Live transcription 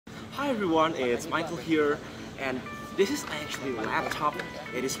Hi everyone, it's Michael here, and this is actually a laptop.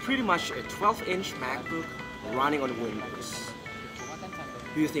 It is pretty much a 12-inch MacBook running on Windows.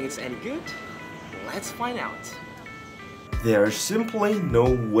 Do you think it's any good? Let's find out. There's simply no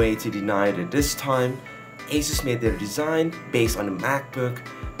way to deny that this time Asus made their design based on a MacBook,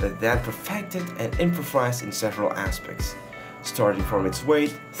 but then perfected and improvised in several aspects, starting from its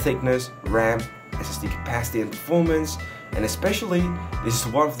weight, thickness, RAM, SSD capacity and performance, and especially, this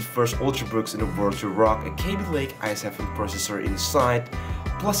is one of the first ultrabooks in the world to rock a Kaby Lake i7 processor inside,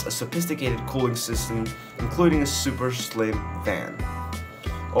 plus a sophisticated cooling system, including a super slim fan.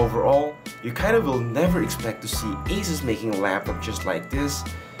 Overall, you kind of will never expect to see Asus making a laptop just like this,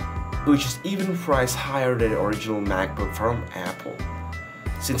 which is even priced higher than the original MacBook from Apple.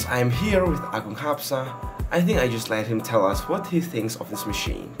 Since I am here with Agung Hapsah, I think I just let him tell us what he thinks of this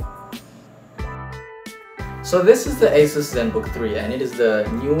machine. So this is the Asus ZenBook 3 and it is the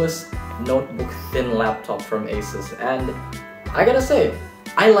newest notebook thin laptop from Asus, and I gotta say,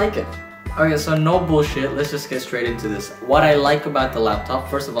 I like it. Okay, so no bullshit, let's just get straight into this. What I like about the laptop,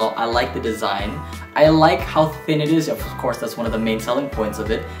 first of all, I like the design. I like how thin it is, of course that's one of the main selling points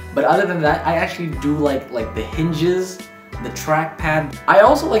of it. But other than that, I actually do like the hinges, the trackpad. I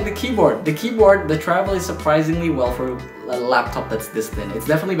also like the keyboard. The travels surprisingly well for a laptop that's this thin. It's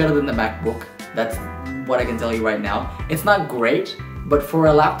definitely better than the MacBook. That's what I can tell you right now. It's not great, but for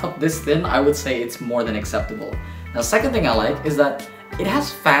a laptop this thin, I would say it's more than acceptable. Now, second thing I like is that it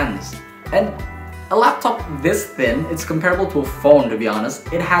has fans. And a laptop this thin, it's comparable to a phone, to be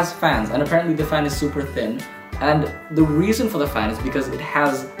honest. It has fans, and apparently the fan is super thin. And the reason for the fan is because it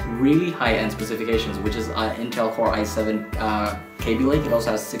has really high-end specifications, which is Intel Core i7 Kaby Lake. It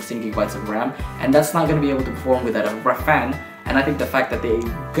also has 16 GB of RAM, and that's not going to be able to perform without a fan. And I think the fact that they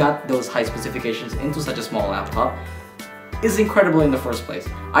got those high specifications into such a small laptop is incredible in the first place.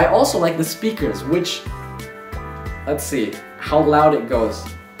 I also like the speakers, which, let's see how loud it goes.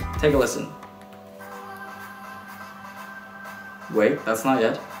 Take a listen. Wait, that's not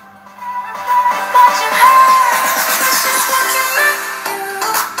yet.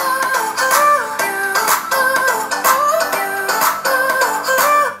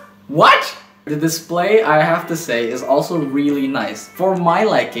 What? The display, I have to say, is also really nice. For my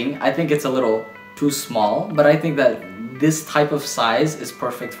liking, I think it's a little too small, but I think that this type of size is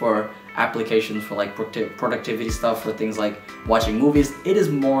perfect for applications for like productivity stuff, for things like watching movies. It is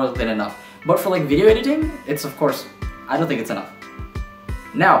more than enough. But for like video editing, it's of course, I don't think it's enough.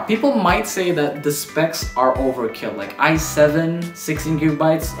 Now, people might say that the specs are overkill, like i7, 16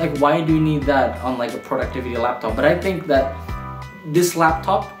 GB, like why do you need that on like a productivity laptop? But I think that this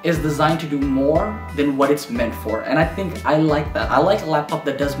laptop is designed to do more than what it's meant for, and I think I like that. I like a laptop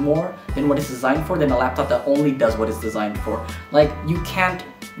that does more than what it's designed for than a laptop that only does what it's designed for. Like, you can't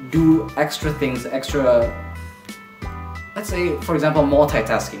do extra things, let's say, for example,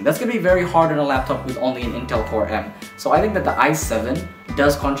 multitasking. That's gonna be very hard on a laptop with only an Intel Core M. So I think that the i7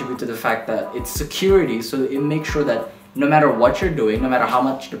 does contribute to the fact that it's security, so it makes sure that no matter what you're doing, no matter how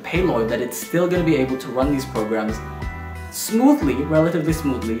much the payload, that it's still gonna be able to run these programs smoothly, relatively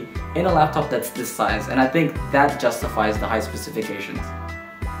smoothly, in a laptop that's this size, and I think that justifies the high specifications.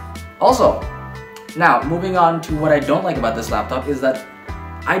 Also, now moving on to what I don't like about this laptop is that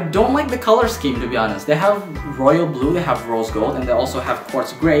I don't like the color scheme, to be honest. They have royal blue, they have rose gold, and they also have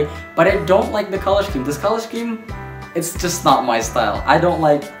quartz gray, but I don't like the color scheme. This color scheme, it's just not my style. I don't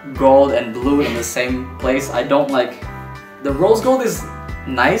like gold and blue in the same place. I don't like... The rose gold is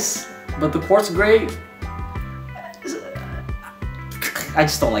nice, but the quartz gray, I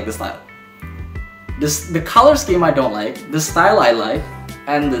just don't like the style. The color scheme I don't like, the style I like,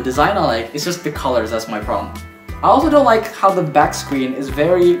 and the design I like. It's just the colors, that's my problem. I also don't like how the back screen is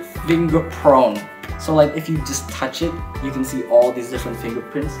very finger prone. So like if you just touch it, you can see all these different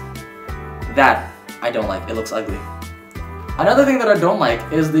fingerprints. That I don't like, it looks ugly. Another thing that I don't like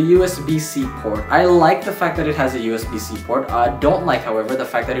is the USB-C port. I like the fact that it has a USB-C port. I don't like, however, the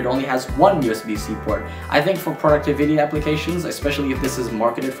fact that it only has one USB-C port. I think for productivity applications, especially if this is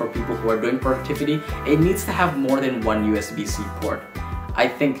marketed for people who are doing productivity, it needs to have more than one USB-C port. I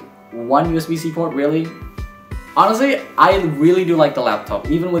think one USB-C port, really? Honestly, I really do like the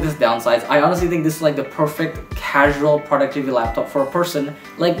laptop, even with its downsides. I honestly think this is like the perfect casual productivity laptop for a person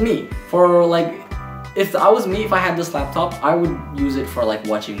like me. For like, if I was me, if I had this laptop, I would use it for like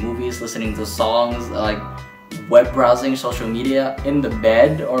watching movies, listening to songs, like web browsing, social media, in the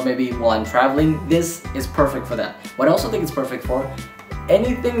bed, or maybe while I'm traveling. This is perfect for that. What I also think it's perfect for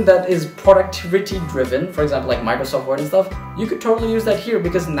anything that is productivity driven, for example like Microsoft Word and stuff, you could totally use that here,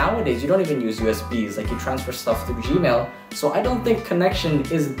 because nowadays you don't even use USBs, like you transfer stuff through Gmail, so I don't think connection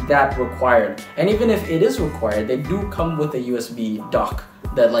is that required. And even if it is required, they do come with a USB dock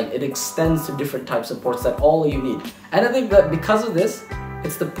that like it extends to different types of ports, that all you need. And I think that because of this,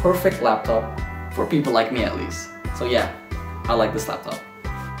 it's the perfect laptop for people like me at least. So yeah, I like this laptop.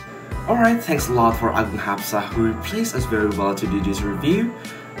 Alright, thanks a lot for Agung Hapsah, who replaced us very well to do this review.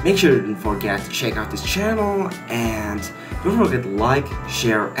 Make sure you don't forget to check out this channel, and don't forget to like,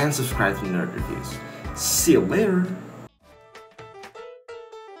 share, and subscribe to Nerd Reviews. See you later!